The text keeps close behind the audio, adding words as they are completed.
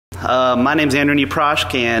My name's Andrew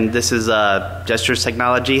Proshk, and this is Gestures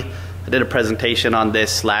Technology. I did a presentation on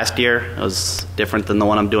this last year. It was different than the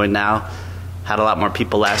one I'm doing now. Had a lot more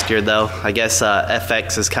people last year though. I guess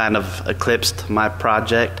FX has kind of eclipsed my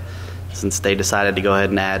project since they decided to go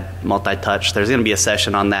ahead and add Multitouch. There's going to be a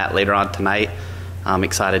session on that later on tonight. I'm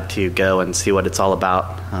excited to go and see what it's all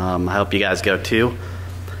about. I hope you guys go too.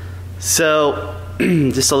 So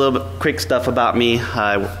just a little bit quick stuff about me.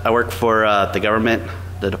 I work for the government,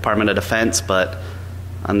 the Department of Defense, but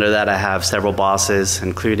under that I have several bosses,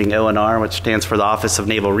 including ONR, which stands for the Office of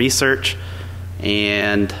Naval Research,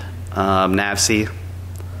 and NAVSEA,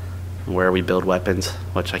 where we build weapons,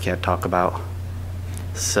 which I can't talk about.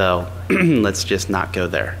 So let's just not go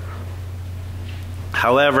there.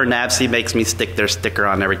 However, NAVSEA makes me stick their sticker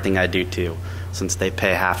on everything I do too, since they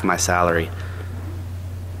pay half my salary.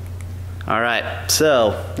 All right,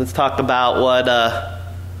 so let's talk about what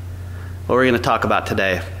we're going to talk about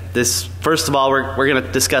today. First of all, we're going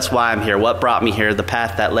to discuss why I'm here, what brought me here, the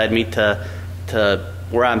path that led me to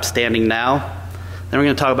where I'm standing now. Then we're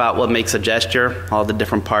going to talk about what makes a gesture, all the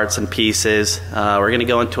different parts and pieces. We're going to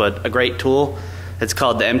go into a great tool. It's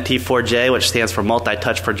called the MT4J, which stands for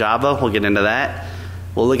Multitouch for Java. We'll get into that.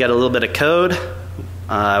 We'll look at a little bit of code.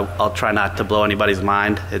 I'll try not to blow anybody's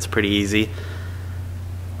mind. It's pretty easy.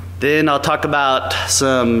 Then I'll talk about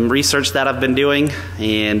some research that I've been doing,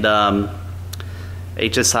 and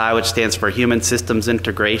HSI, which stands for Human Systems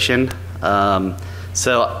Integration.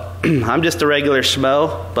 So I'm just a regular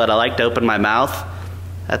schmo, but I like to open my mouth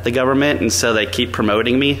at the government, and so they keep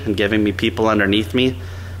promoting me and giving me people underneath me.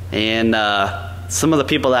 And some of the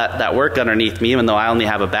people that work underneath me, even though I only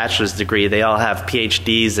have a bachelor's degree, they all have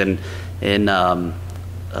PhDs in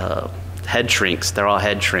head shrinks. They're all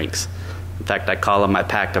head shrinks. In fact, I call them my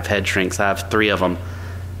pack of head shrinks. I have 3 of them.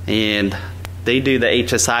 And they do the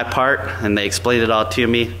HSI part, and they explain it all to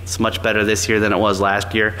me. It's much better this year than it was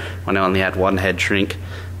last year when I only had 1 head shrink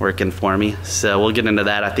working for me. So we'll get into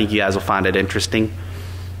that. I think you guys will find it interesting.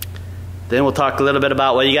 Then we'll talk a little bit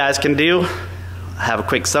about what you guys can do, have a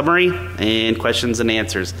quick summary, and questions and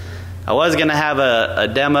answers. I was going to have a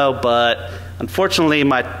demo, but unfortunately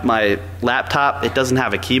my laptop, it doesn't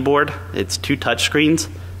have a keyboard. It's 2 touch screens.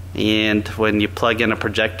 And when you plug in a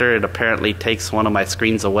projector, it apparently takes one of my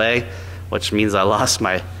screens away, which means I lost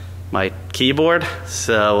my keyboard.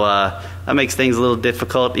 So that makes things a little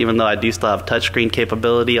difficult, even though I do still have touchscreen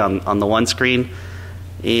capability on the one screen.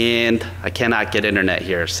 And I cannot get internet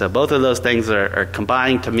here. So both of those things are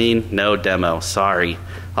combining to mean no demo. Sorry.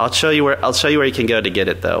 I'll show you where you can go to get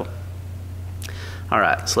it though. All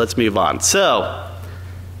right, so let's move on. So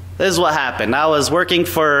this is what happened. I was working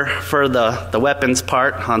for the weapons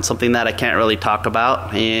part on something that I can't really talk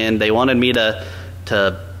about, and they wanted me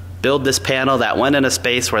to build this panel that went in a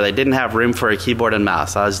space where they didn't have room for a keyboard and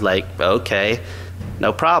mouse. I was like, okay,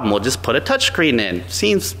 no problem. We'll just put a touchscreen in.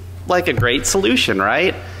 Seems like a great solution,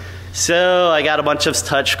 right? So I got a bunch of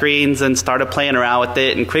touchscreens and started playing around with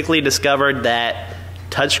it, and quickly discovered that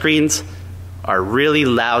touchscreens are really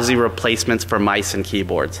lousy replacements for mice and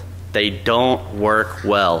keyboards. They don't work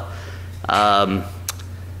well.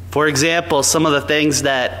 For example, some of the things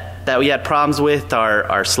that we had problems with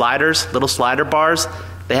are sliders, little slider bars.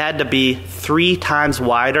 They had to be 3 times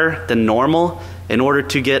wider than normal in order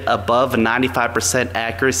to get above a 95%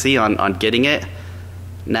 accuracy on getting it.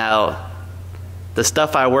 Now, the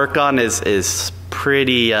stuff I work on is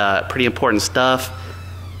pretty important stuff.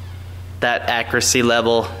 That accuracy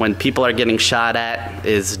level, when people are getting shot at,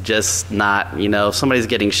 is just not, if somebody's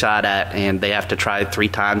getting shot at and they have to try 3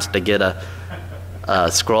 times to get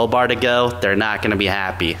a scroll bar to go, they're not going to be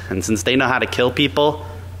happy. And since they know how to kill people,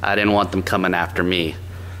 I didn't want them coming after me.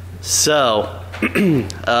 So,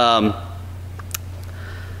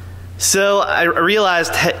 so I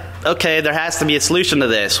realized, okay, there has to be a solution to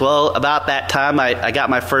this. Well, about that time, I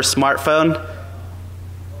got my first smartphone.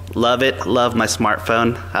 Love it, love my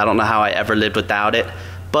smartphone. I don't know how I ever lived without it.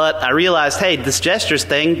 But I realized, hey, this gestures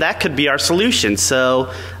thing, that could be our solution.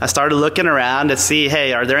 So I started looking around to see,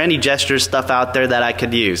 hey, are there any gestures stuff out there that I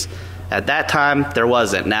could use? At that time, there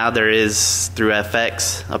wasn't. Now there is through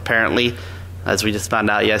FX, apparently, as we just found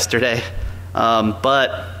out yesterday.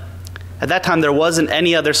 But at that time, there wasn't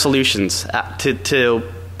any other solutions to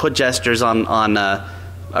put gestures on a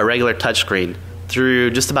regular touchscreen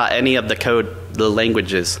through just about any of the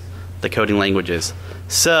the coding languages.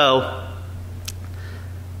 So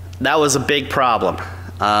that was a big problem.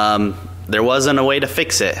 There wasn't a way to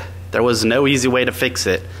fix it. There was no easy way to fix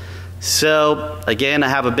it. So again, I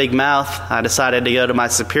have a big mouth. I decided to go to my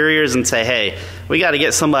superiors and say, hey, we got to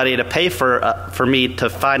get somebody to pay for me to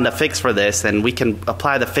find a fix for this, and we can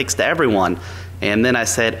apply the fix to everyone. And then I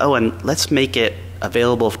said, oh, and let's make it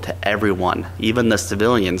available to everyone, even the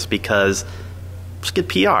civilians, because it's good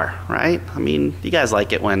PR, right? I mean, you guys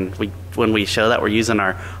like it when we show that we're using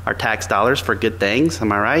our tax dollars for good things,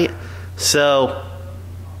 am I right? So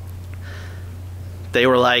they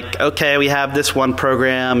were like, okay, we have this one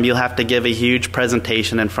program, you'll have to give a huge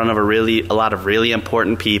presentation in front of a lot of really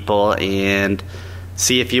important people and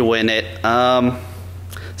see if you win it.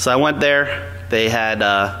 So I went there. They had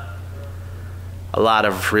a lot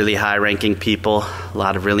of really high-ranking people, a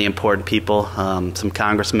lot of really important people, some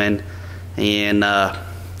congressmen, and I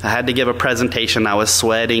had to give a presentation. I was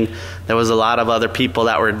sweating. There was a lot of other people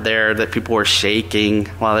that were there that people were shaking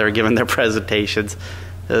while they were giving their presentations.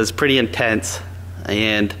 It was pretty intense,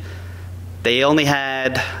 and they only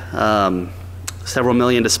had several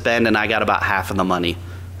million to spend, and I got about half of the money.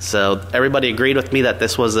 So everybody agreed with me that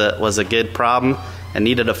this was a good problem and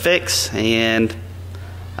needed a fix, and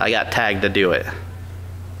I got tagged to do it.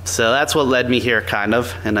 So that's what led me here, kind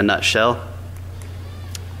of, in a nutshell.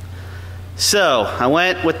 So I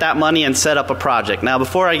went with that money and set up a project. Now,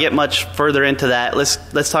 before I get much further into that,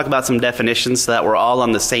 let's talk about some definitions so that we're all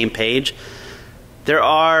on the same page.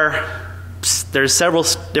 There's several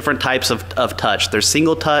different types of touch. There's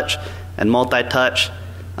single touch and multi-touch.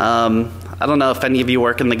 I don't know if any of you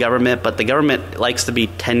work in the government, but the government likes to be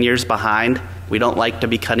 10 years behind. We don't like to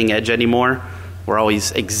be cutting edge anymore. We're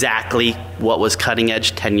always exactly what was cutting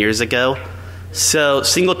edge 10 years ago. So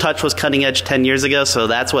single touch was cutting edge 10 years ago, so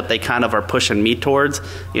that's what they kind of are pushing me towards,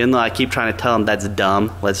 even though I keep trying to tell them that's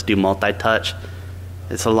dumb, let's do multi-touch.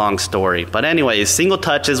 It's a long story. But anyways, single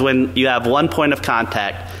touch is when you have one point of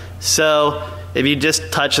contact. So if you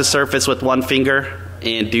just touch a surface with one finger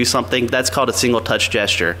and do something, that's called a single touch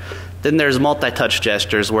gesture. Then there's multi-touch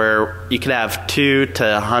gestures where you can have 2 to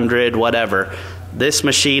 100, whatever. This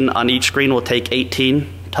machine on each screen will take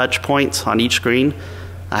 18 touch points on each screen.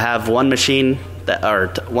 I have one machine,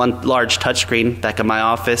 one large touch screen back in my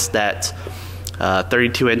office that's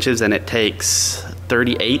 32 inches and it takes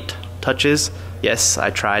 38 touches. Yes, I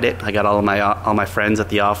tried it. I got all my friends at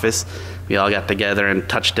the office. We all got together and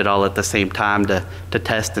touched it all at the same time to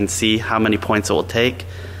test and see how many points it will take.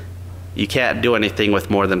 You can't do anything with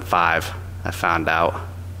more than 5, I found out.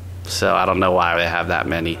 So I don't know why they have that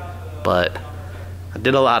many, but I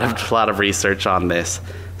did a lot of research on this.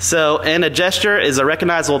 So, and a gesture is a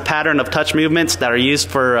recognizable pattern of touch movements that are used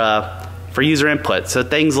for user input. So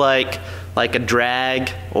things like a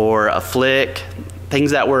drag or a flick,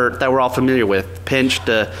 things that we're all familiar with. Pinch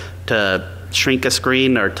to shrink a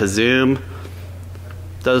screen or to zoom,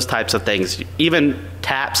 those types of things. Even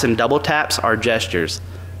taps and double taps are gestures.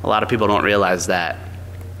 A lot of people don't realize that.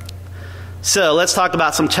 So let's talk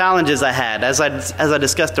about some challenges I had. As I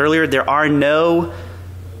discussed earlier, there are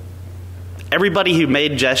everybody who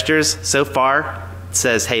made gestures so far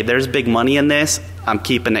says, hey, there's big money in this, I'm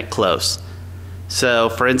keeping it close. So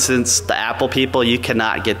for instance, the Apple people, you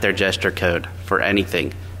cannot get their gesture code for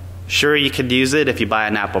anything. Sure, you could use it if you buy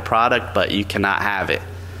an Apple product, but you cannot have it.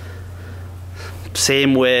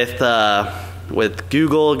 Same with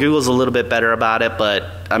Google. Google's a little bit better about it, but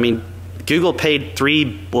I mean, Google paid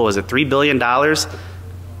 $3 billion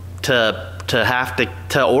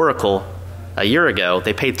to Oracle a year ago.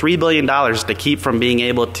 They paid $3 billion to keep from being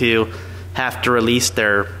able to have to release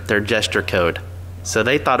their gesture code. So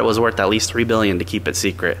they thought it was worth at least $3 billion to keep it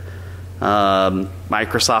secret.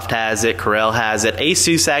 Microsoft has it, Corel has it.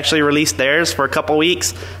 Asus actually released theirs for a couple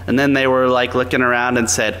weeks, and then they were like looking around and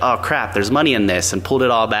said, oh crap, there's money in this, and pulled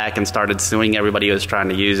it all back and started suing everybody who was trying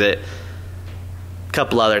to use it. A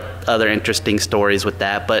couple other interesting stories with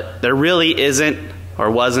that, but there really isn't, or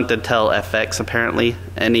wasn't until FX apparently,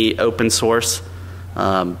 any open source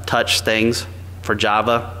touch things for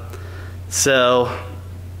Java. So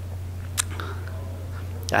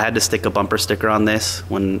I had to stick a bumper sticker on this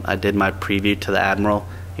when I did my preview to the Admiral.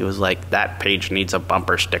 He was like, that page needs a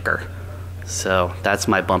bumper sticker. So that's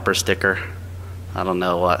my bumper sticker. I don't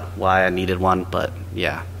know why I needed one, but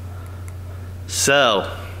yeah. So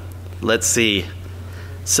let's see.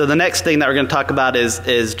 So the next thing that we're going to talk about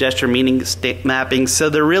is gesture meaning mapping. So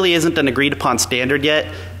there really isn't an agreed upon standard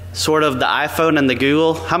yet. Sort of the iPhone and the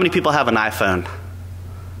Google. How many people have an iPhone?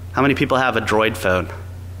 How many people have a Droid phone?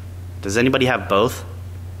 Does anybody have both?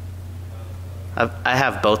 I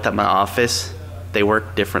have both at my office. They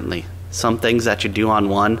work differently. Some things that you do on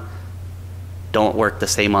one don't work the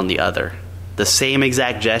same on the other. The same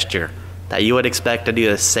exact gesture that you would expect to do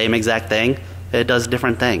the same exact thing, it does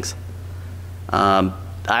different things.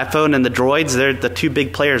 iPhone and the Droids, they're the two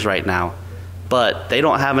big players right now, but they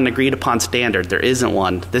don't have an agreed upon standard. There isn't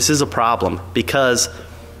one. This is a problem because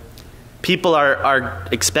people are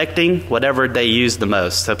expecting whatever they use the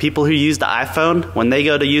most. So people who use the iPhone, when they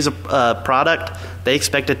go to use a product, they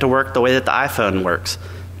expect it to work the way that the iPhone works.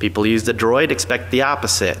 People who use the Droid expect the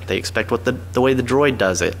opposite. They expect the way the Droid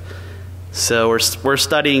does it. So we're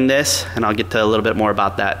studying this, and I'll get to a little bit more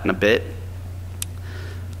about that in a bit.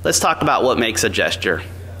 Let's talk about what makes a gesture.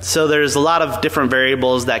 So there's a lot of different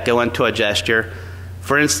variables that go into a gesture.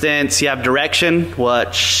 For instance, you have direction,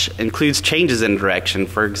 which includes changes in direction.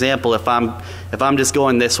 For example, if I'm just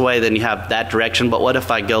going this way, then you have that direction, but what if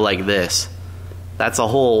I go like this? That's a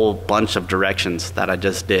whole bunch of directions that I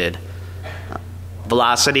just did.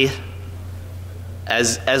 Velocity.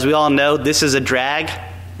 As we all know, this is a drag,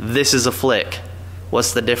 this is a flick.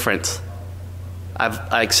 What's the difference?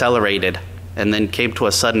 I accelerated and then came to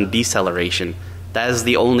a sudden deceleration. That is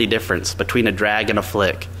the only difference between a drag and a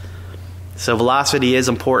flick. So velocity is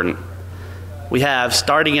important. We have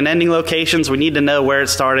starting and ending locations. We need to know where it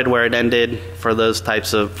started, where it ended, for those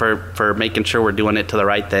types of, for making sure we're doing it to the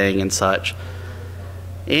right thing and such.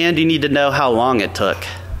 And you need to know how long it took.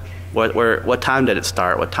 What time did it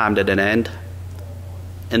start? What time did it end?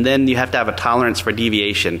 And then you have to have a tolerance for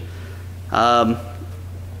deviation.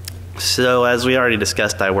 So as we already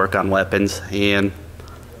discussed, I work on weapons. And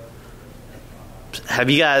have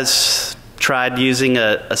you guys tried using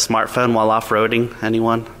a smartphone while off-roading?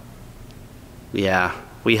 Anyone? Yeah,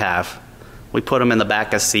 we have. We put them in the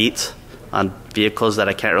back of seats on vehicles that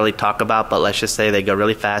I can't really talk about, but let's just say they go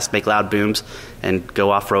really fast, make loud booms, and go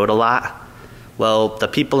off-road a lot. Well, the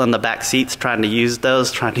people in the back seats trying to use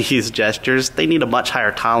gestures, they need a much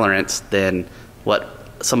higher tolerance than what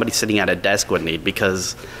somebody sitting at a desk would need,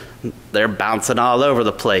 because they're bouncing all over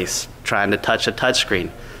the place trying to touch a touchscreen.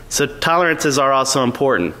 So tolerances are also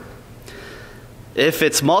important. If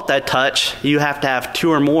it's multi-touch, you have to have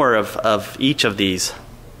 2 or more of each of these.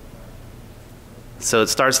 So it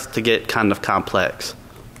starts to get kind of complex.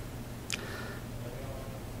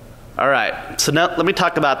 All right, so now let me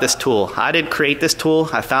talk about this tool. I didn't create this tool.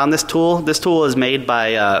 I found this tool. This tool was made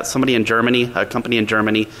by somebody in Germany, a company in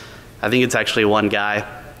Germany. I think it's actually one guy.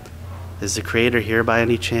 Is the creator here by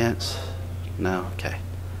any chance? No, okay,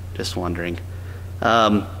 just wondering.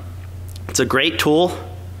 It's a great tool.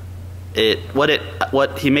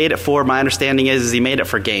 What he made it for, my understanding is he made it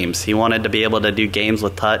for games. He wanted to be able to do games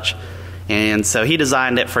with touch, and so he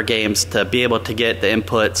designed it for games to be able to get the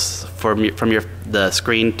inputs from the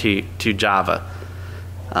screen to Java.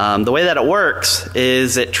 The way that it works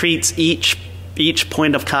is it treats each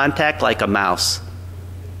point of contact like a mouse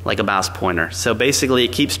pointer. So basically,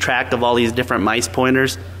 it keeps track of all these different mice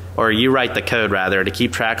pointers, or you write the code rather to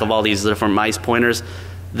keep track of all these different mice pointers.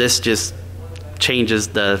 This just changes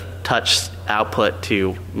the touch output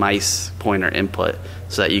to mice pointer input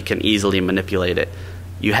so that you can easily manipulate it.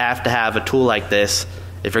 You have to have a tool like this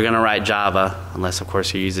if you're going to write Java, unless of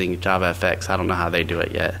course you're using JavaFX. I don't know how they do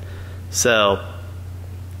it yet. So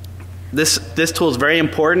this tool is very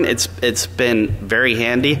important. It's been very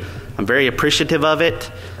handy. I'm very appreciative of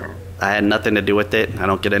it. I had nothing to do with it. I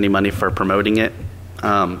don't get any money for promoting it,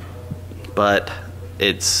 but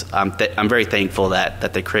I'm very thankful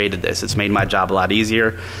that they created this. It's made my job a lot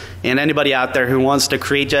easier. And anybody out there who wants to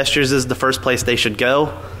create gestures is the first place they should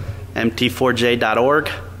go, mt4j.org.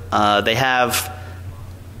 They have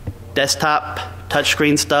desktop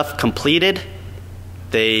touchscreen stuff completed.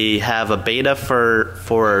 They have a beta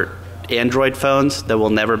for Android phones. There will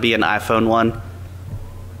never be an iPhone one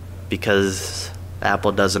because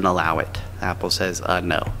Apple doesn't allow it. Apple says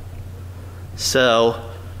no. So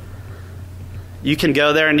you can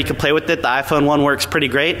go there and you can play with it. The iPhone one works pretty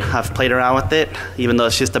great. I've played around with it. Even though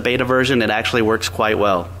it's just a beta version, it actually works quite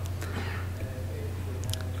well.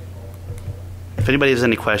 If anybody has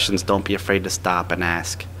any questions, don't be afraid to stop and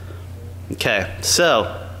ask. Okay,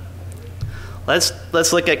 so let's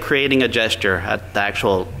look at creating a gesture, at the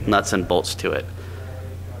actual nuts and bolts to it.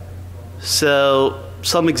 So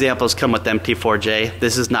some examples come with MT4J.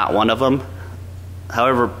 This is not one of them.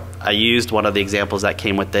 However, I used one of the examples that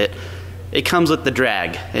came with it. It comes with the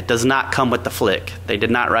drag. It does not come with the flick. They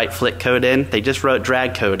did not write flick code in. They just wrote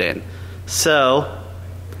drag code in. So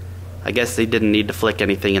I guess they didn't need to flick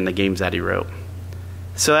anything in the games that he wrote.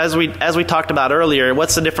 So as we talked about earlier,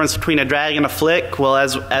 what's the difference between a drag and a flick? Well,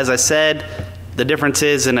 as I said, the difference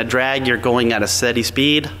is in a drag you're going at a steady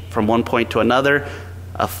speed from one point to another.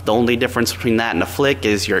 The only difference between that and a flick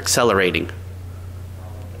is you're accelerating.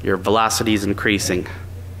 Your velocity is increasing.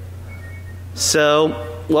 So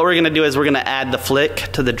what we're going to do is we're going to add the flick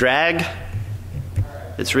to the drag.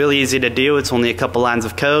 It's really easy to do. It's only a couple lines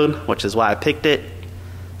of code, which is why I picked it.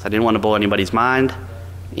 So I didn't want to blow anybody's mind.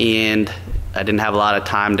 And I didn't have a lot of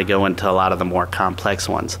time to go into a lot of the more complex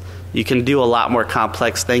ones. You can do a lot more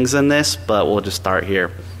complex things than this, but we'll just start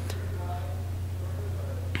here.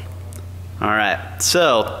 All right,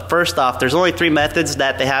 so first off, there's only 3 methods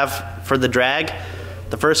that they have for the drag.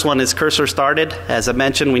 The first one is cursor started. As I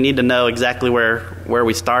mentioned, we need to know exactly where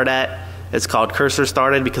we start at. It's called cursor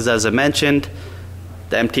started because, as I mentioned,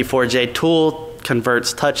 the MT4J tool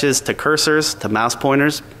converts touches to cursors, to mouse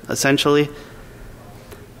pointers, essentially.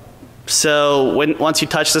 So once you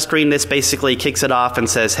touch the screen, this basically kicks it off and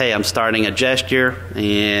says, hey, I'm starting a gesture,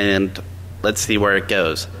 and let's see where it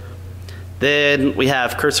goes. Then we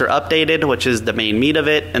have cursor updated, which is the main meat of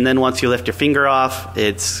it, and then once you lift your finger off,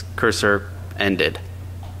 it's cursor ended,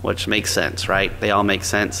 which makes sense, right? They all make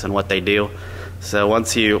sense in what they do. So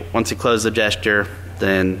once you close the gesture,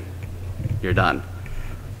 then you're done.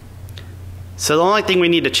 So the only thing we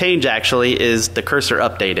need to change actually is the cursor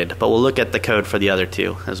updated, but we'll look at the code for the other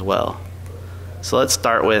 2 as well. So let's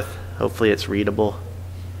start with, hopefully it's readable.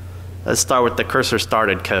 Let's start with the cursor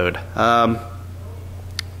started code.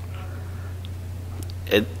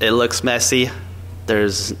 It looks messy.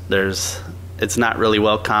 It's not really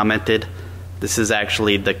well commented. This is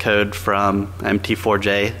actually the code from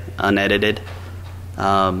MT4J, unedited.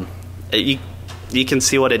 You can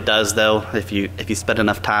see what it does though if you spend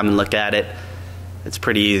enough time and look at it. It's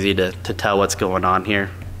pretty easy to tell what's going on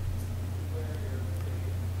here.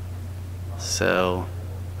 So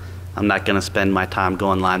I'm not going to spend my time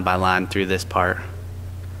going line by line through this part.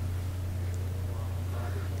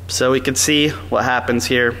 So we can see what happens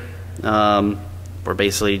here. We're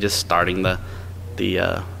basically just starting the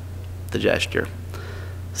gesture.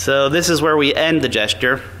 So this is where we end the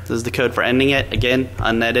gesture. This is the code for ending it. Again,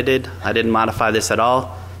 unedited. I didn't modify this at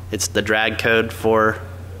all. It's the drag code for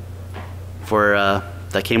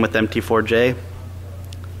that came with MT4J,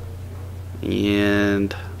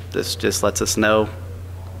 and this just lets us know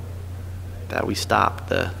that we stopped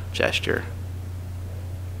the gesture.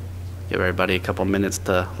 Give everybody a couple minutes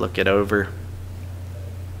to look it over.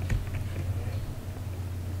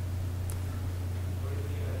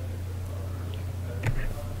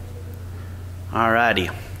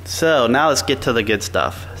 Alrighty, so now let's get to the good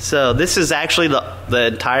stuff. So this is actually the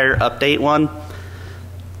entire update one.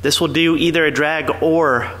 This will do either a drag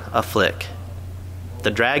or a flick. The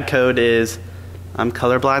drag code is, I'm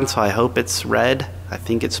colorblind, so I hope it's red. I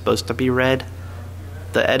think it's supposed to be red.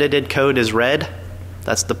 The edited code is red.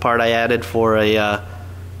 That's the part I added to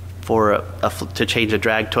change a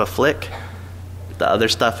drag to a flick. The other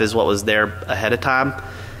stuff is what was there ahead of time.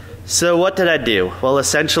 So what did I do? Well,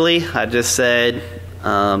 essentially, I just said,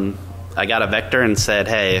 I got a vector and said,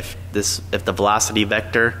 hey, if the velocity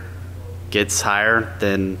vector gets higher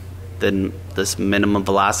than this minimum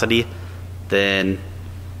velocity, then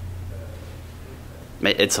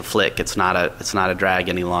it's a flick. It's not a drag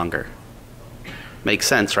any longer. Makes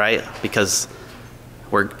sense, right? Because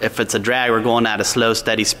if it's a drag, we're going at a slow,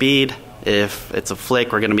 steady speed. If it's a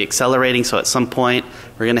flick, we're going to be accelerating. So at some point,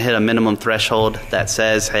 we're going to hit a minimum threshold that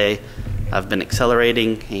says, hey, I've been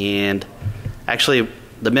accelerating. And actually,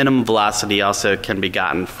 the minimum velocity also can be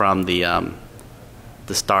gotten from the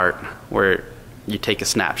start, where you take a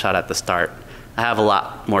snapshot at the start. I have a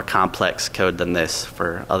lot more complex code than this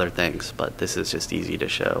for other things, but this is just easy to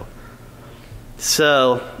show.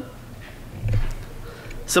 So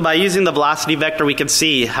by using the velocity vector, we can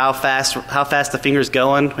see how fast the finger's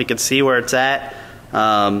going. We can see where it's at.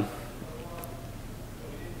 Does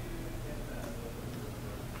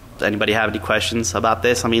anybody have any questions about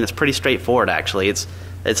this? I mean, it's pretty straightforward actually.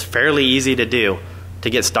 It's fairly easy to do. To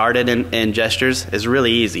get started in gestures is really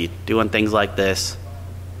easy. Doing things like this,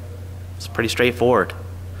 it's pretty straightforward.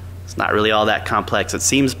 It's not really all that complex. It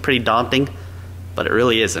seems pretty daunting, but it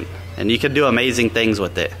really isn't. And you can do amazing things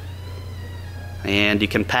with it. And you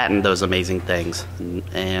can patent those amazing things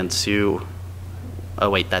and sue. Oh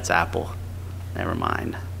wait, that's Apple. Never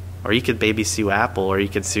mind. Or you could maybe sue Apple, or you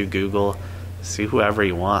could sue Google, sue whoever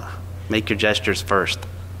you want. Make your gestures first.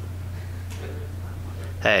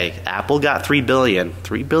 Hey, Apple got $3 billion.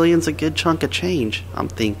 $3 billion's a good chunk of change, I'm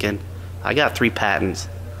thinking. I got 3 patents.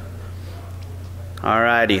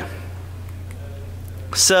 Alrighty.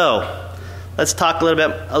 So, let's talk a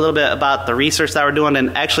little bit about the research that we're doing.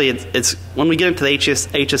 And actually, it's when we get into the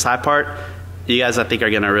HSI part, you guys, I think,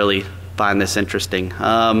 are going to really find this interesting.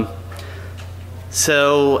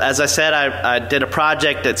 So, as I said, I did a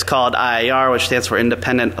project. It's called IAR, which stands for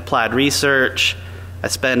Independent Applied Research. I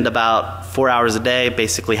spend about 4 hours a day,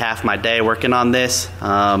 basically half my day, working on this.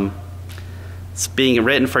 It's being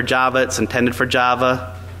written for Java. It's intended for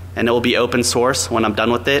Java, and it will be open source when I'm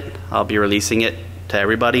done with it. I'll be releasing it to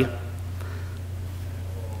everybody.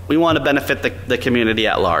 we want to benefit the community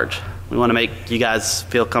at large. We want to make you guys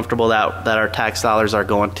feel comfortable that our tax dollars are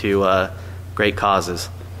going to great causes.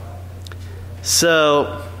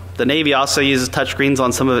 So the Navy also uses touchscreens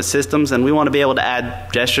on some of its systems, and we want to be able to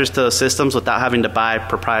add gestures to those systems without having to buy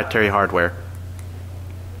proprietary hardware.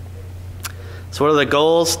 So what are the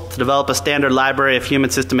goals? To develop a standard library of human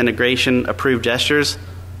system integration approved gestures,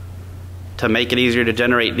 to make it easier to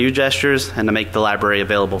generate new gestures, and to make the library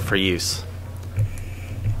available for use.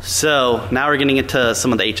 So now we're getting into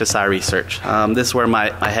some of the HSI research. This is where my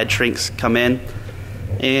head shrinks come in.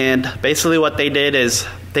 And basically what they did is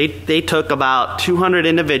they took about 200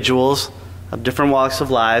 individuals of different walks of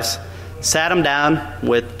lives, sat them down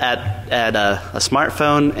at a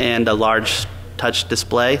smartphone and a large touch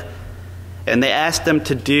display, and they asked them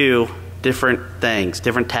to do different things,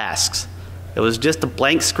 different tasks. It was just a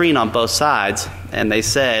blank screen on both sides, and they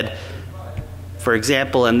said, for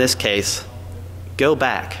example, in this case, go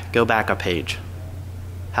back a page.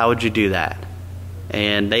 How would you do that?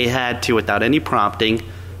 And they had to, without any prompting,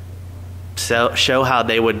 show how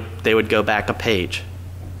they would go back a page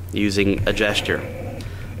using a gesture.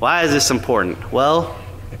 Why is this important? Well,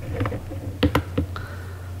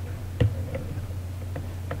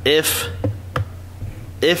 if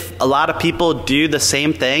a lot of people do the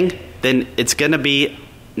same thing, then it's going to be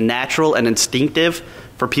natural and instinctive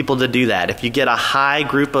for people to do that. If you get a high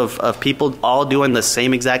group of people all doing the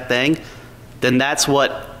same exact thing, then that's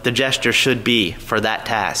what the gesture should be for that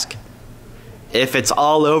task. If it's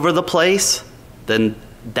all over the place, then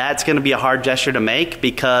that's going to be a hard gesture to make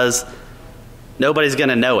because nobody's going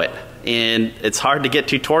to know it. And it's hard to get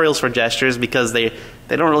tutorials for gestures because they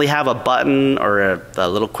don't really have a button or a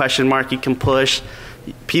little question mark you can push.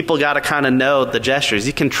 People got to kind of know the gestures.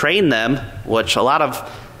 You can train them, which a lot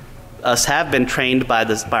of us have been trained by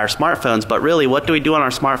our smartphones, but really what do we do on our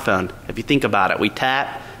smartphone? If you think about it, we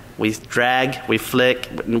tap, we drag, we flick,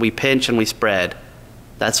 we pinch, and we spread.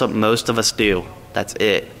 That's what most of us do. That's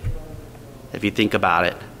it, if you think about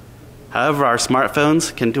it. However, our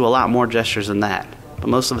smartphones can do a lot more gestures than that, but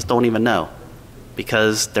most of us don't even know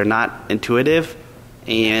because they're not intuitive,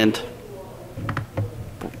 and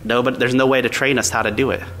there's no way to train us how to do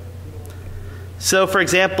it. So for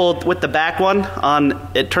example, with the back one,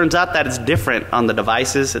 it turns out that it's different on the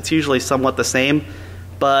devices. It's usually somewhat the same,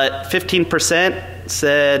 but 15%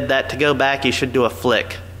 said that to go back you should do a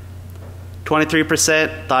flick.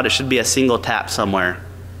 23% thought it should be a single tap somewhere.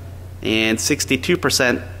 And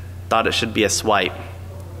 62% thought it should be a swipe,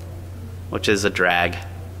 which is a drag.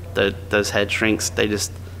 Those head shrinks, they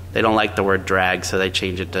don't like the word drag, so they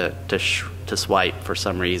change it to swipe for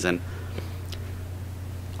some reason.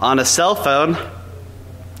 On a cell phone,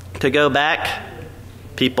 to go back,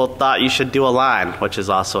 people thought you should do a line, which is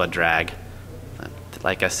also a drag.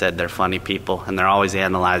 Like I said, they're funny people, and they're always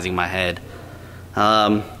analyzing my head.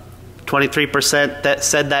 23% that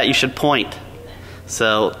said that you should point.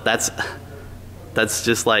 So that's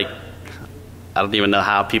just like, I don't even know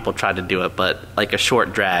how people try to do it, but like a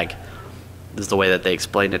short drag is the way that they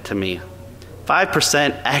explained it to me.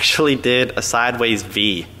 5% actually did a sideways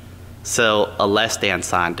V. So a less than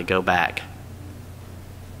sign to go back.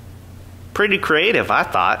 Pretty creative, I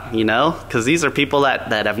thought, because these are people that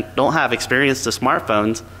don't have experience to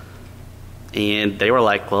smartphones, and they were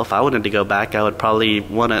like, well, if I wanted to go back, I would probably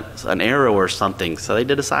want an arrow or something. So they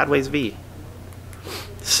did a sideways V.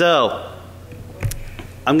 So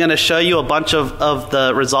I'm going to show you a bunch of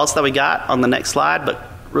the results that we got on the next slide, but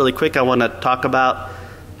really quick, I want to talk about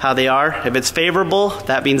how they are. If it's favorable,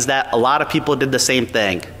 that means that a lot of people did the same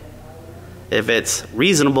thing. If it's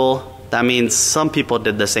reasonable, that means some people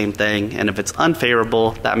did the same thing. And if it's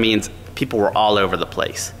unfavorable, that means people were all over the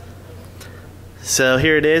place. So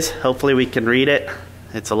here it is. Hopefully we can read it.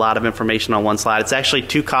 It's a lot of information on one slide. It's actually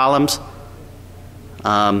 2 columns.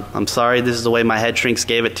 I'm sorry, this is the way my head shrinks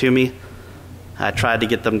gave it to me. I tried to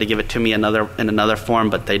get them to give it to me in another form,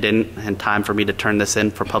 but they didn't in time for me to turn this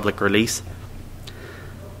in for public release.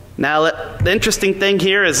 Now, the interesting thing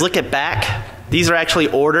here is look at back. These are actually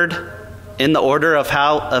ordered in the order of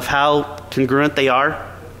how congruent they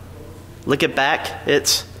are. Look at back.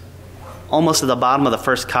 It's almost at the bottom of the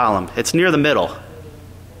first column. It's near the middle.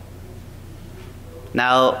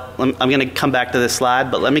 Now, I'm going to come back to this slide,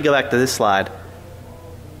 but let me go back to this slide.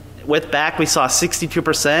 With back, we saw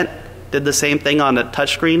 62% did the same thing on a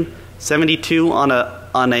touchscreen, 72 on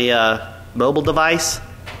a mobile device,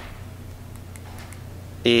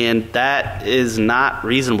 and that is not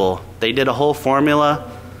reasonable. They did a whole formula.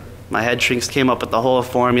 My head shrinks came up with the whole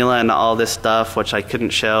formula and all this stuff, which I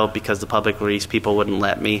couldn't show because the public release people wouldn't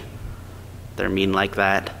let me. They're mean like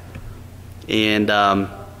that. And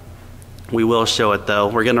We will show it though.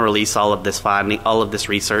 We're going to release all of this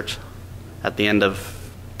research at the end of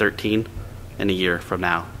 13 in a year from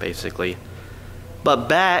now, basically. But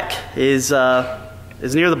back is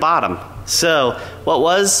near the bottom. So what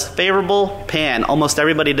was favorable? Pan. Almost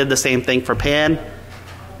everybody did the same thing for pan.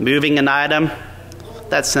 Moving an item,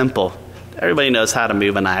 that's simple. Everybody knows how to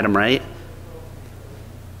move an item, right?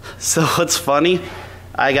 So what's funny,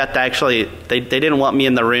 I got to actually, they didn't want me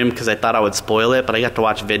in the room because I thought I would spoil it, but I got to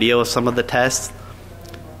watch video of some of the tests.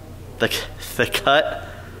 The cut,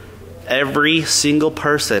 every single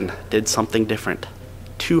person did something different.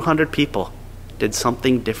 200 people did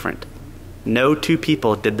something different. No two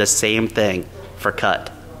people did the same thing for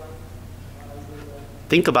cut.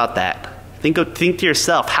 Think about that. Think to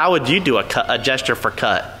yourself, how would you do a gesture for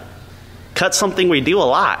cut? Cut's something we do a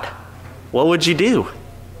lot. What would you do?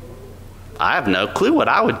 I have no clue what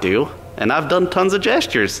I would do, and I've done tons of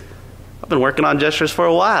gestures. I've been working on gestures for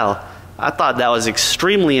a while. I thought that was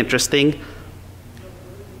extremely interesting.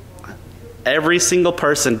 Every single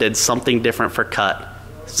person did something different for cut.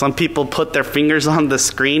 Some people put their fingers on the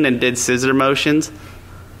screen and did scissor motions.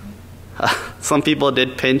 Some people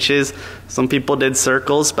did pinches. Some people did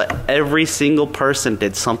circles, but every single person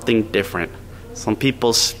did something different. Some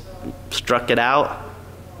people struck it out.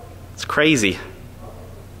 It's crazy.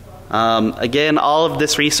 Again, all of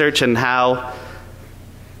this research and how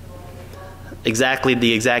exactly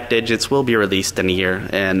the exact digits will be released in a year,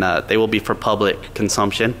 and they will be for public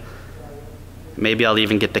consumption. Maybe I'll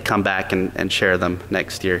even get to come back and share them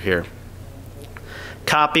next year here.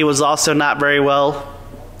 Copy was also not very well.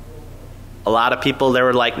 A lot of people, there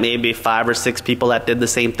were like maybe 5 or 6 people that did the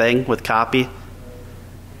same thing with copy.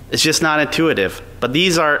 It's just not intuitive. But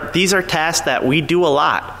these are tasks that we do a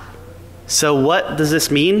lot. So what does this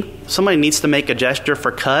mean? Somebody needs to make a gesture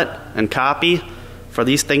for cut and copy for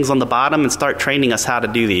these things on the bottom and start training us how to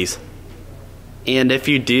do these. And if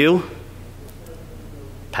you do,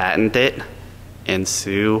 patent it and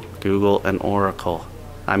sue Google and Oracle.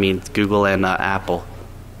 I mean Google and Apple.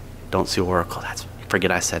 Don't sue Oracle. Forget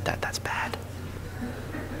I said that. That's bad.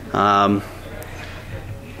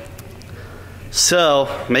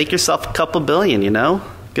 So make yourself a couple billion, you know?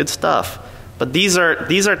 Good stuff. But these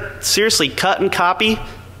are seriously cut and copy.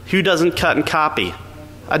 Who doesn't cut and copy?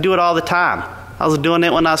 I do it all the time. I was doing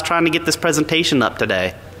it when I was trying to get this presentation up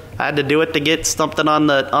today. I had to do it to get something on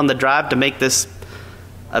the drive to make this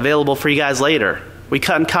available for you guys later. We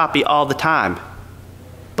cut and copy all the time.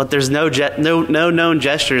 But there's no known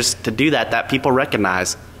gestures to do that people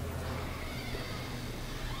recognize.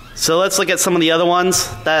 So let's look at some of the other ones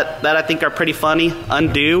that I think are pretty funny.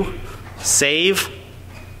 Undo, save.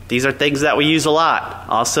 These are things that we use a lot.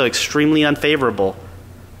 Also extremely unfavorable.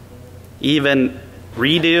 Even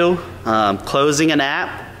redo, closing an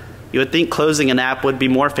app. You would think closing an app would be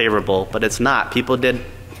more favorable, but it's not.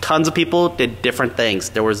 Tons of people did different things.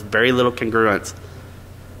 There was very little congruence.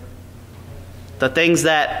 The things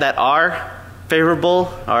that are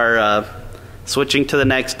favorable are switching to the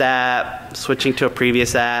next app, switching to a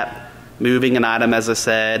previous app, moving an item, as I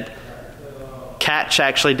said. Catch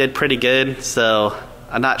actually did pretty good, so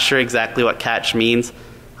I'm not sure exactly what catch means.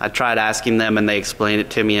 I tried asking them and they explained it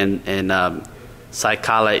to me in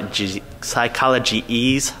psychology-ese,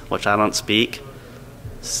 which I don't speak,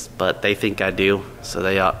 but they think I do. So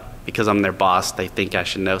because I'm their boss, they think I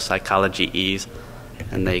should know psychology-ese.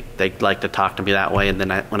 And they like to talk to me that way, and then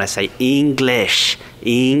when I say English,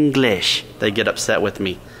 they get upset with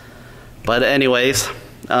me. But anyways,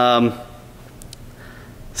 so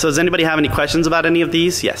does anybody have any questions about any of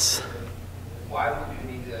these? Yes? Why would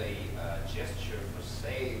you need a gesture for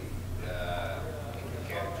save if you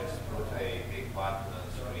can just put a big button on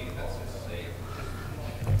the screen that says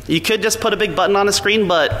save? You could just put a big button on the screen,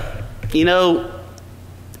 but you know,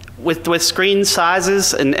 with screen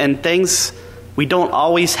sizes and things, we don't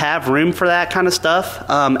always have room for that kind of stuff.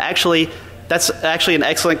 Actually, that's actually an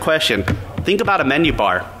excellent question. Think about a menu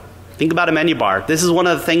bar. Think about a menu bar. This is one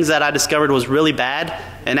of the things that I discovered was really bad,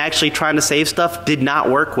 and actually trying to save stuff did not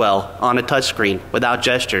work well on a touch screen without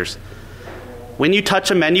gestures. When you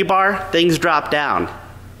touch a menu bar, things drop down.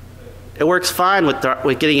 It works fine with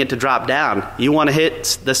getting it to drop down. You want to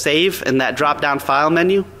hit the save in that drop down file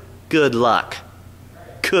menu? Good luck.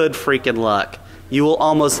 Good freaking luck. You will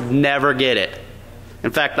almost never get it.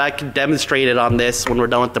 In fact, I can demonstrate it on this when we're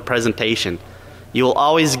done with the presentation. You will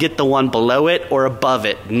always get the one below it or above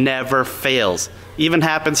it. Never fails. Even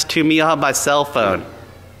happens to me on my cell phone.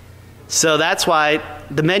 So that's why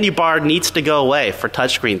the menu bar needs to go away for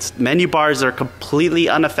touchscreens. Menu bars are completely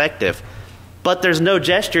ineffective. But there's no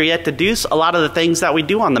gesture yet to do a lot of the things that we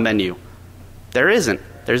do on the menu. There isn't.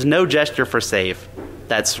 There's no gesture for save.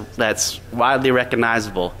 that's widely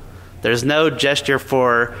recognizable. There's no gesture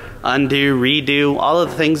for undo, redo, all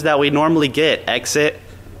of the things that we normally get, exit,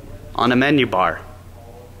 on a menu bar.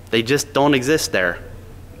 They just don't exist there.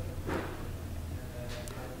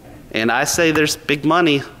 And I say there's big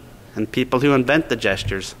money in people who invent the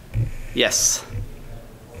gestures. Yes?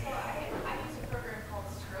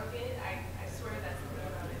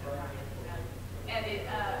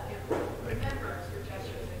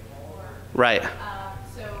 Right.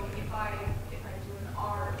 So if I do an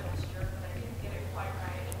R gesture, but I didn't get it quite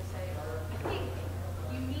right, it'll say, I think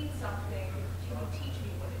you need something. Can you teach me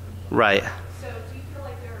what it means? Right. So do you feel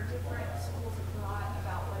like there are different schools of thought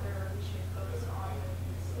about whether we should focus on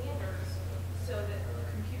standards so that the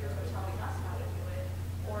computers are telling us how to do it,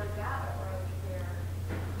 or that approach where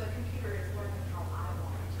the computer is learning how I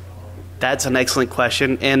want it to do it? That's an excellent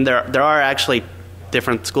question, and there are actually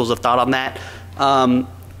different schools of thought on that.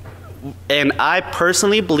 And I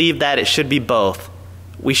personally believe that it should be both.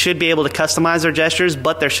 We should be able to customize our gestures,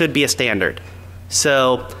 but there should be a standard.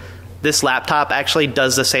 So this laptop actually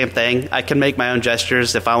does the same thing. I can make my own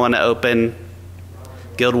gestures. If I want to open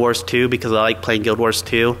Guild Wars 2 because I like playing Guild Wars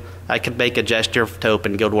 2, I could make a gesture to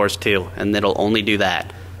open Guild Wars 2, and it'll only do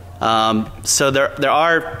that. So there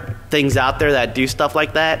are things out there that do stuff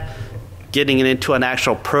like that. Getting it into an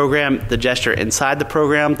actual program, the gesture inside the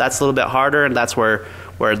program, that's a little bit harder, and that's where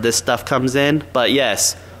this stuff comes in. But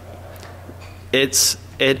yes, it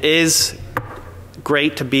is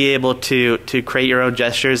great to be able to create your own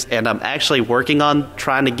gestures, and I'm actually working on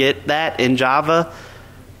trying to get that in Java.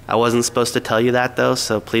 I wasn't supposed to tell you that though,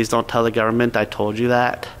 so please don't tell the government I told you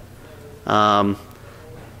that. And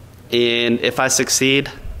if I succeed,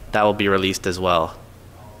 that will be released as well.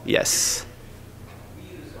 Yes.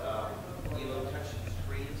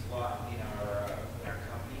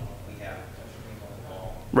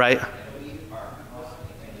 Right. And we are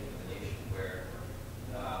constantly dealing with an issue where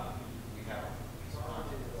we have this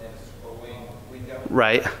content that's in a scrolling window.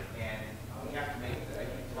 Right. And we have to make the, I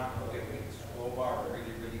keep talking about making the scroll bar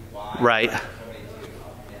really, really wide. Right. So they do.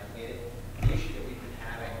 And the issue that we've been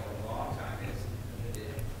having for a long time is that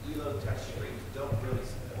ELO touch screens don't really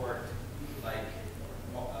support like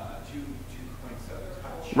two points of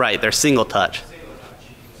touch. Right. They're single touch.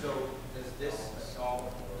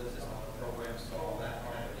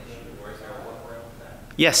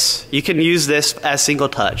 Yes, you can use this as single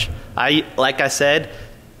touch. Like I said,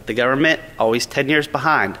 the government always 10 years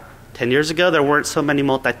behind. 10 years ago, there weren't so many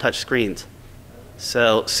multi-touch screens.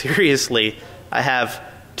 So seriously, I have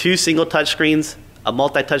 2 single touch screens, a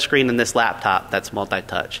multi-touch screen, and this laptop that's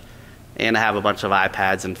multi-touch. And I have a bunch of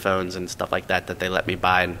iPads and phones and stuff like that that they let me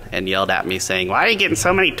buy and yelled at me saying, why are you getting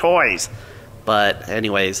so many toys? But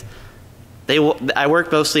anyways, I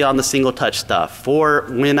work mostly on the single touch stuff for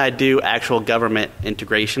when I do actual government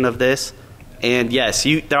integration of this. And yes,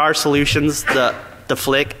 there are solutions. The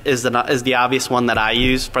flick is the obvious one that I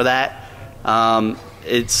use for that.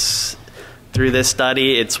 It's through this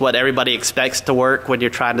study, it's what everybody expects to work when you're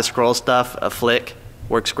trying to scroll stuff. A flick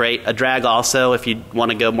works great. A drag also if you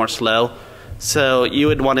want to go more slow. So you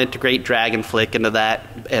would want to integrate drag and flick into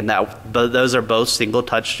that, and but those are both single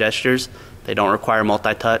touch gestures. They don't require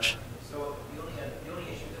multi-touch.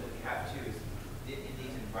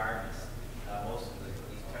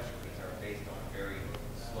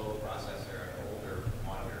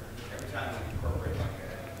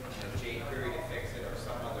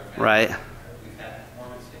 Right.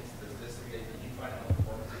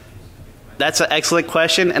 That's an excellent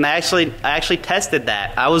question, and I actually tested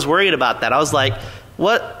that. I was worried about that. I was like,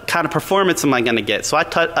 what kind of performance am I going to get? So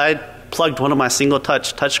I plugged one of my single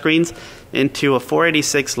touch touchscreens into a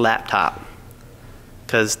 486 laptop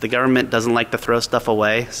because the government doesn't like to throw stuff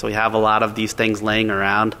away, so we have a lot of these things laying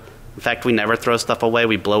around. In fact, we never throw stuff away.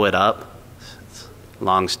 We blow it up. It's a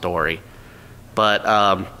long story. But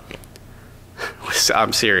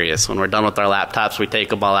I'm serious. When we're done with our laptops, we take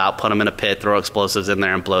them all out, put them in a pit, throw explosives in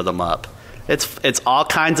there, and blow them up. It's all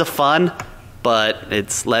kinds of fun, but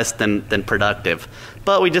it's less than productive.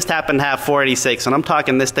 But we just happen to have 486, and I'm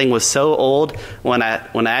talking this thing was so old, when I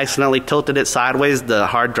accidentally tilted it sideways, the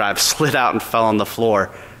hard drive slid out and fell on the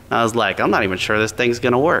floor. And I was like, I'm not even sure this thing's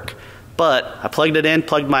going to work. But I plugged it in,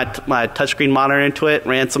 plugged my touchscreen monitor into it,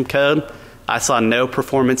 ran some code. I saw no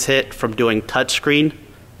performance hit from doing touchscreen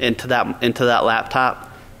into that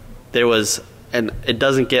laptop. There was, and it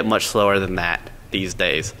doesn't get much slower than that these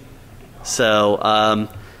days. So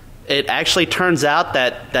it actually turns out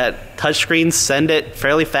that touchscreens send it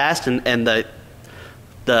fairly fast, and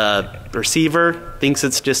the receiver thinks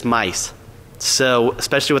it's just mice. So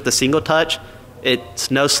especially with the single touch,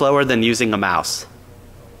 it's no slower than using a mouse.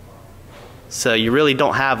 So you really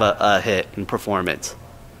don't have a hit in performance.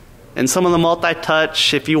 And some of the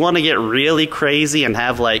multi-touch, if you want to get really crazy and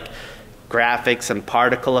have like graphics and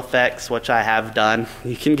particle effects, which I have done,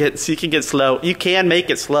 you can get slow. You can make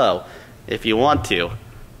it slow if you want to,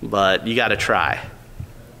 but you got to try.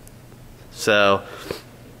 So,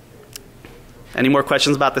 any more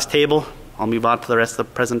questions about this table? I'll move on to the rest of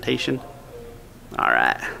the presentation. All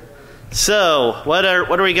right. So, what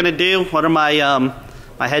are we going to do? What are my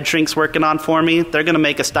my head shrinks working on for me? They're going to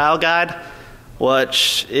make a style guide,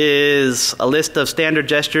 which is a list of standard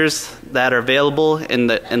gestures that are available in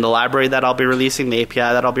the library that I'll be releasing, the API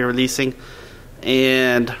that I'll be releasing,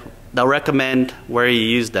 and they'll recommend where you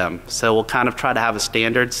use them. So we'll kind of try to have a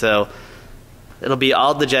standard. So it'll be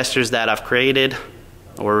all the gestures that I've created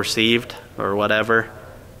or received or whatever,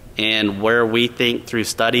 and where we think through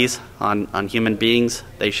studies on human beings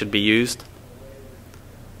they should be used.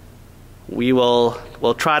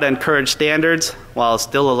 We'll try to encourage standards while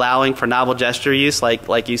still allowing for novel gesture use,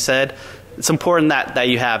 like you said. It's important that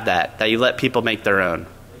you have that you let people make their own.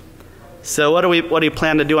 So what do you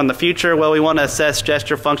plan to do in the future? Well, we want to assess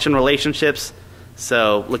gesture function relationships.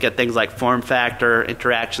 So look at things like form factor,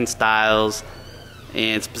 interaction styles,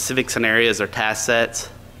 and specific scenarios or task sets.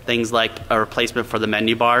 Things like a replacement for the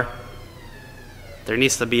menu bar. There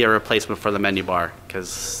needs to be a replacement for the menu bar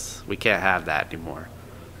because we can't have that anymore.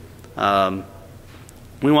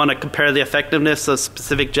 We want to compare the effectiveness of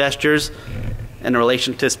specific gestures in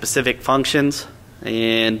relation to specific functions,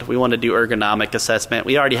 and we want to do ergonomic assessment.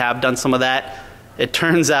 We already have done some of that. It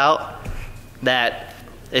turns out that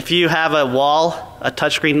if you have a wall, a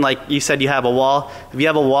touchscreen, like you said you have a wall, if you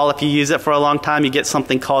have a wall, if you use it for a long time, you get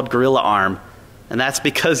something called gorilla arm. And that's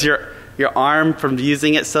because your arm from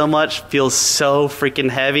using it so much feels so freaking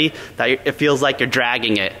heavy that it feels like you're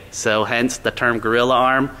dragging it. So hence the term gorilla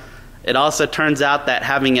arm. It also turns out that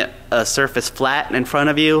having a surface flat in front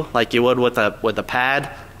of you, like you would with a pad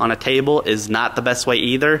on a table, is not the best way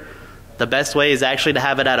either. The best way is actually to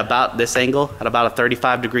have it at about this angle, at about a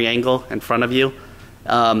 35-degree angle in front of you.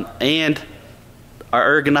 And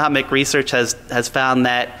our ergonomic research has found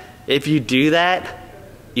that if you do that,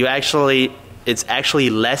 it's actually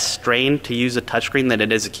less strain to use a touchscreen than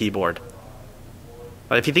it is a keyboard.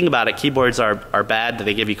 But if you think about it, keyboards are bad.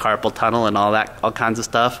 They give you carpal tunnel and all kinds of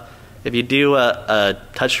stuff. If you do a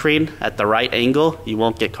touchscreen at the right angle, you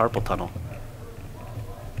won't get carpal tunnel.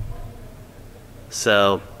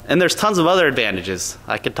 So, and there's tons of other advantages.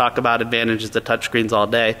 I could talk about advantages to touchscreens all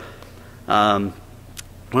day. One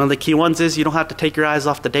of the key ones is you don't have to take your eyes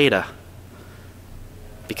off the data.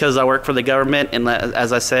 Because I work for the government, and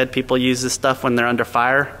as I said, people use this stuff when they're under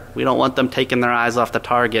fire. We don't want them taking their eyes off the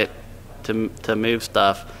target to move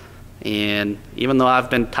stuff. And even though I've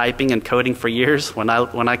been typing and coding for years, when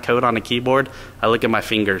I code on a keyboard, I look at my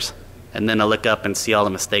fingers, and then I look up and see all the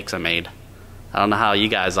mistakes I made. I don't know how you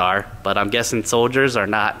guys are, but I'm guessing soldiers are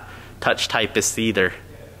not touch typists either,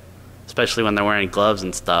 especially when they're wearing gloves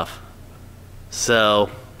and stuff. So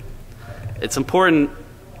it's important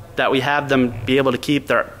that we have them be able to keep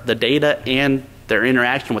the data and their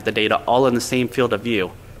interaction with the data all in the same field of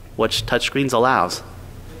view, which touchscreens allows.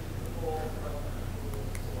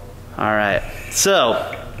 All right, so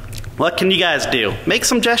what can you guys do? Make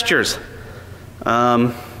some gestures.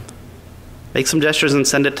 Make some gestures and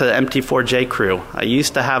send it to the MT4J crew. I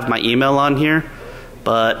used to have my email on here,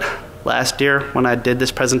 but last year when I did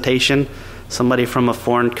this presentation, somebody from a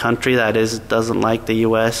foreign country that doesn't like the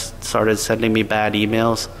US started sending me bad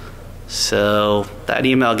emails. So that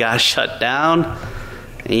email got shut down,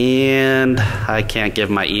 and I can't give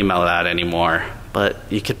my email out anymore. But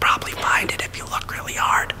you could probably find it if you look really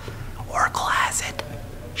hard. Oracle has it.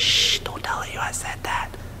 Shh, don't tell you I said that.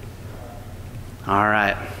 All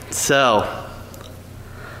right, so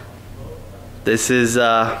this is,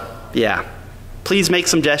 yeah. Please make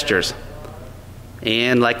some gestures.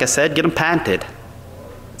 And like I said, get them patented.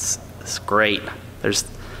 It's great.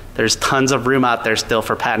 There's tons of room out there still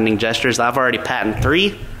for patenting gestures. I've already patented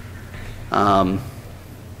 3. I'm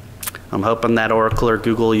hoping that Oracle or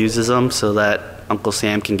Google uses them so that Uncle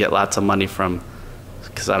Sam can get lots of money from,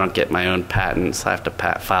 because I don't get my own patents. I have to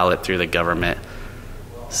file it through the government.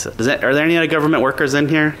 So are there any other government workers in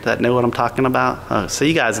here that know what I'm talking about? Oh, so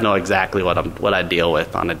you guys know exactly what I deal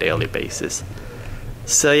with on a daily basis.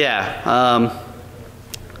 So yeah,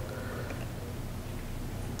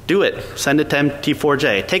 do it. Send it to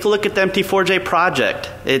MT4J. Take a look at the MT4J project.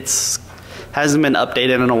 Hasn't been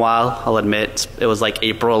updated in a while, I'll admit. It was like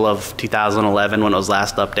April of 2011 when it was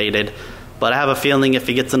last updated. But I have a feeling if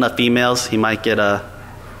he gets enough emails, he might get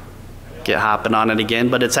hopping on it again.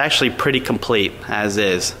 But it's actually pretty complete as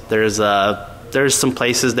is. There's some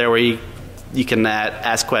places there where you you can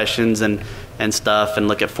ask questions and stuff and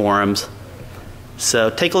look at forums. So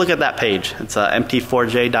take a look at that page. It's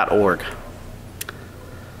mt4j.org.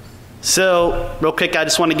 So real quick, I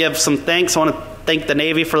just want to give some thanks. I want to thank the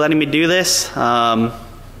Navy for letting me do this.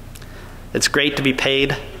 It's great to be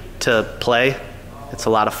paid to play. It's a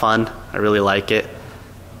lot of fun. I really like it.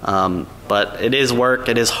 But it is work.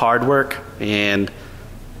 It is hard work. And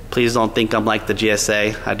please don't think I'm like the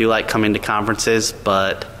GSA. I do like coming to conferences,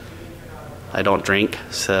 but I don't drink.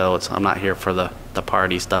 So I'm not here for the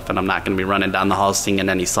party stuff, and I'm not going to be running down the halls singing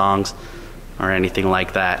any songs or anything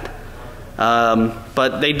like that.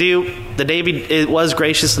 But the Navy was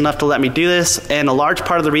gracious enough to let me do this, and a large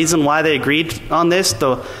part of the reason why they agreed on this,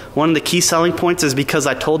 one of the key selling points is because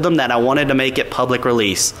I told them that I wanted to make it public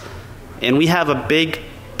release. And we have a big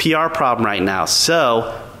PR problem right now.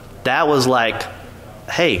 So that was like,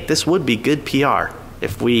 hey, this would be good PR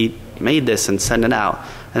if we made this and sent it out.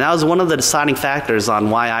 And that was one of the deciding factors on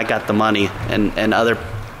why I got the money and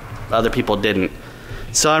other people didn't.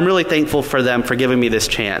 So I'm really thankful for them for giving me this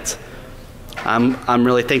chance. I'm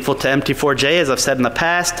really thankful to MT4J, as I've said in the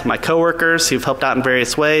past, my coworkers who've helped out in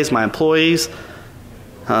various ways, my employees,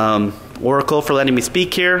 Oracle for letting me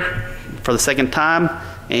speak here for the second time,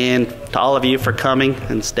 and to all of you for coming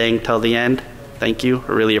and staying till the end. Thank you.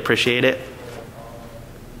 I really appreciate it.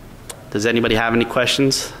 Does anybody have any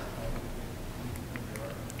questions?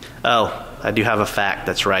 Oh, I do have a fact.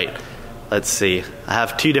 That's right. Let's see. I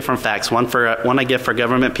have two different facts. One I give for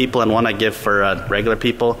government people and one I give for regular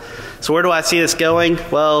people. So where do I see this going?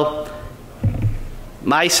 Well,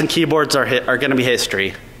 mice and keyboards are going to be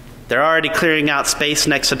history. They're already clearing out space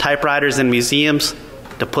next to typewriters in museums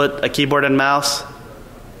to put a keyboard and mouse.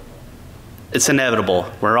 It's inevitable.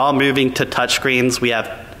 We're all moving to touchscreens. We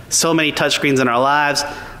have so many touchscreens in our lives.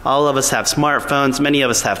 All of us have smartphones. Many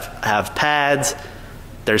of us have pads.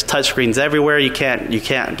 There's touchscreens everywhere. You can't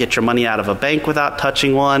get your money out of a bank without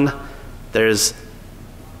touching one. There's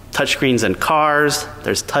touchscreens in cars.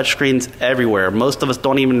 There's touchscreens everywhere. Most of us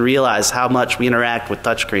don't even realize how much we interact with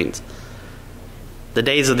touchscreens. The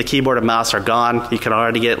days of the keyboard and mouse are gone. You can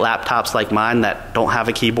already get laptops like mine that don't have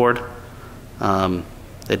a keyboard.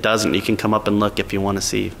 It doesn't. You can come up and look if you want to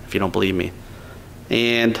see, if you don't believe me.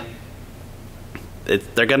 And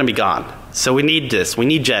they're going to be gone. So we need this. We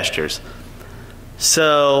need gestures.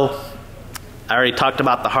 So I already talked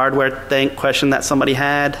about the hardware question that somebody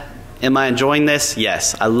had. Am I enjoying this?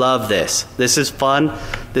 Yes, I love this. This is fun.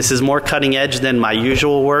 This is more cutting edge than my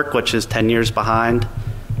usual work, which is 10 years behind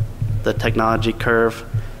the technology curve.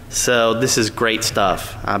 So this is great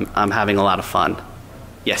stuff. I'm having a lot of fun.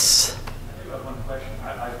 Yes? I do have one question.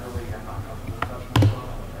 I really am not comfortable with touch myself.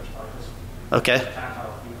 I'm a first artist. Okay.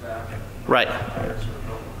 Tactile feedback and Right. players are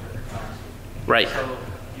built with different kinds. Right. So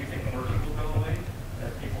do you think more people go away?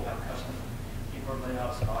 That people have custom keyboard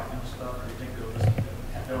layouts and all kind of stuff? Or do you think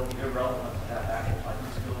they'll be irrelevant to have actual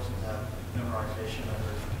typing skills and have memorization of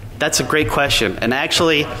it? That's a great question. And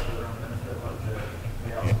actually,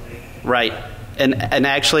 right. And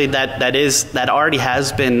actually that already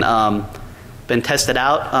has been tested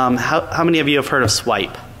out. How many of you have heard of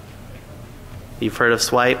Swipe? You've heard of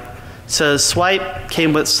Swipe? So Swipe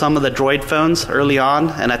came with some of the Droid phones early on,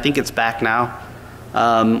 and I think it's back now.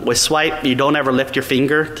 With Swipe, you don't ever lift your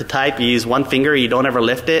finger to type. You use one finger. You don't ever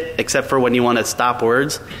lift it, except for when you want to stop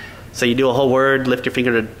words. So you do a whole word, lift your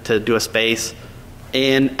finger to do a space.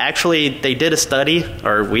 And actually, they did a study,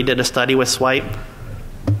 or we did a study with Swipe.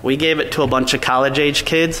 We gave it to a bunch of college-age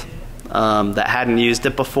kids that hadn't used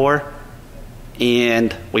it before.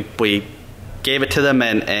 And we gave it to them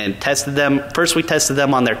and tested them. First, we tested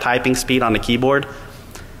them on their typing speed on the keyboard.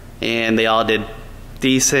 And they all did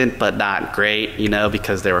decent, but not great, you know,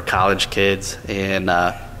 because they were college kids. And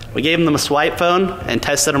we gave them a Swipe phone and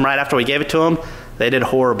tested them right after we gave it to them. They did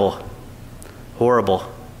horrible. Horrible.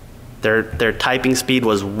 Their typing speed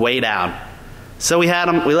was way down. So we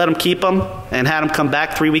let them keep them and had them come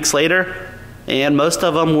back 3 weeks later, and most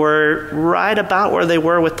of them were right about where they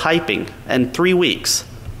were with typing in 3 weeks.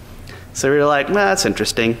 So we were like, well, that's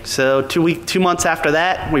interesting. So 2 months after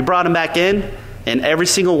that, we brought them back in, and every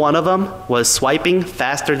single one of them was swiping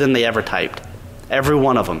faster than they ever typed. Every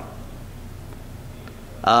one of them.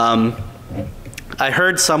 I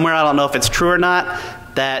heard somewhere, I don't know if it's true or not,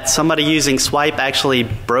 that somebody using Swipe actually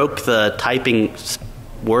broke the typing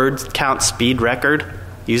word count speed record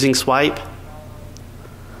using Swipe.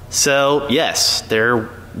 So yes, there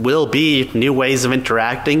will be new ways of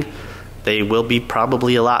interacting. They will be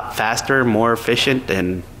probably a lot faster, more efficient,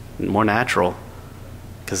 and more natural,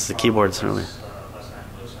 because the keyboard's really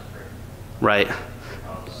right.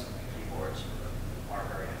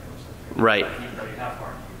 Right.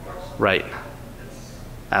 Right. It's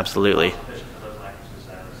Absolutely. not sufficient for those languages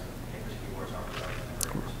as English keyboards are for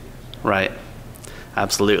English speakers. Right.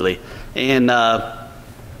 Absolutely. And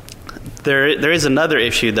there is another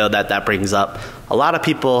issue, though, that brings up. A lot of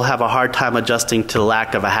people have a hard time adjusting to the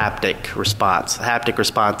lack of a haptic response. A haptic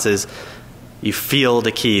response is you feel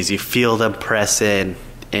the keys, you feel them press in,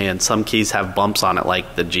 and some keys have bumps on it,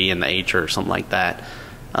 like the G and the H or something like that.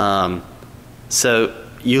 So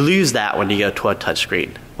you lose that when you go to a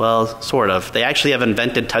touchscreen. Well, sort of. They actually have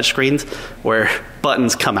invented touchscreens where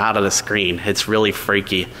buttons come out of the screen. It's really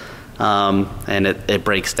freaky. And it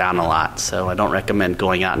breaks down a lot. So I don't recommend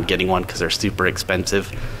going out and getting one because they're super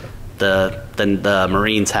expensive. The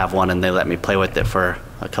Marines have one, and they let me play with it for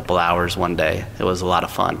a couple hours one day. It was a lot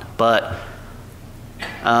of fun. But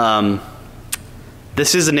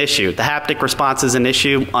this is an issue. The haptic response is an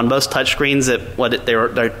issue on most touchscreens.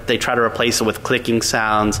 They try to replace it with clicking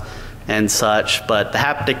sounds and such. But the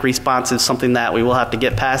haptic response is something that we will have to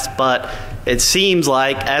get past. But it seems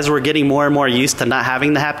like as we're getting more and more used to not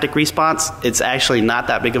having the haptic response, it's actually not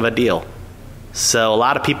that big of a deal. So a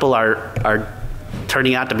lot of people are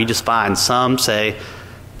turning out to be just fine. Some say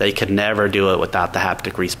they could never do it without the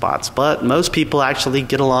haptic response, but most people actually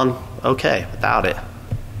get along okay without it.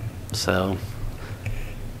 So,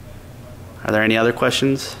 are there any other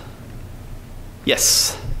questions?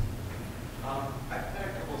 Yes. I've had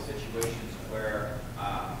a couple of situations where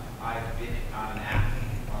I've been on an app,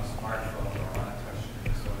 on a smartphone, or on a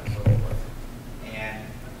touchscreen, so on and so forth, and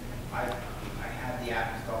I had the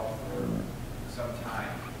app installed for some time,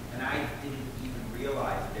 and I didn't even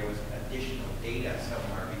realize there was additional data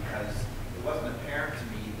somewhere because it wasn't apparent to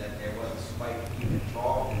me that there was a swipe even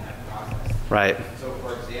involved in that process. Right. So,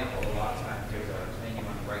 for example, a lot of times there's a menu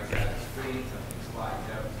on the right side of the screen, something slides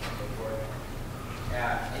out, and so forth.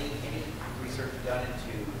 Any research done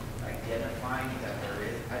into identifying that there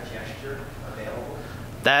is a gesture available?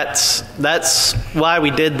 That's why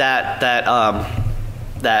we did that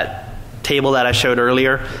table that I showed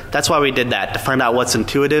earlier. That's why we did that, to find out what's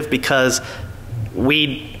intuitive, because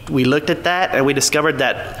we looked at that and we discovered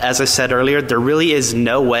that, as I said earlier, there really is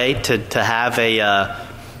no way to have a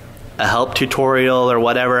help tutorial or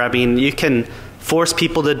whatever. I mean, you can force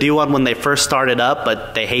people to do one when they first started up,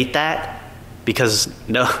 but they hate that because,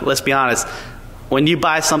 no, let's be honest, when you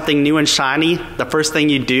buy something new and shiny, the first thing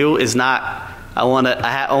you do is not, I want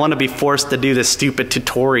to be forced to do this stupid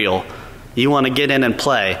tutorial. You want to get in and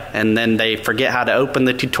play, and then they forget how to open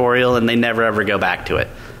the tutorial and they never ever go back to it.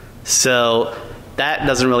 So that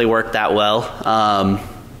doesn't really work that well.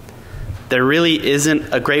 There really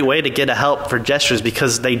isn't a great way to get a help for gestures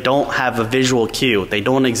because they don't have a visual cue. They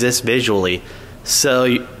don't exist visually.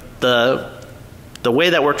 So the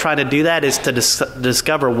way that we're trying to do that is to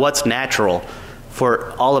discover what's natural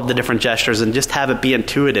for all of the different gestures and just have it be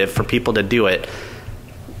intuitive for people to do it.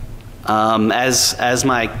 As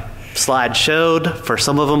my slide showed, for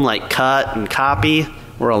some of them like cut and copy,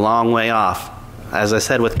 we're a long way off. As I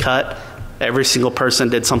said with cut, every single person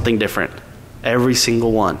did something different. Every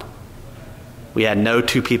single one. We had no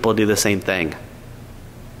two people do the same thing.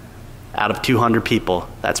 Out of 200 people,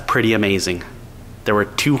 that's pretty amazing. There were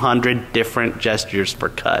 200 different gestures for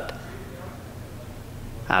cut.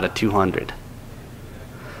 Out of 200.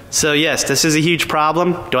 So yes, this is a huge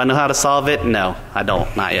problem. Do I know how to solve it? No, I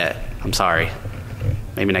don't, not yet. I'm sorry.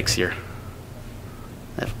 Maybe next year.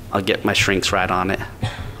 I'll get my shrinks right on it.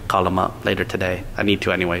 Call them up later today. I need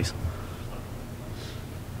to anyways.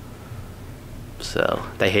 So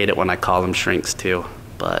they hate it when I call them shrinks too,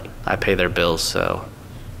 but I pay their bills so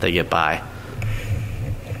they get by.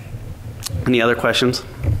 Any other questions?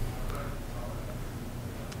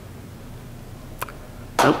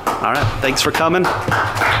 Nope. All right. Thanks for coming.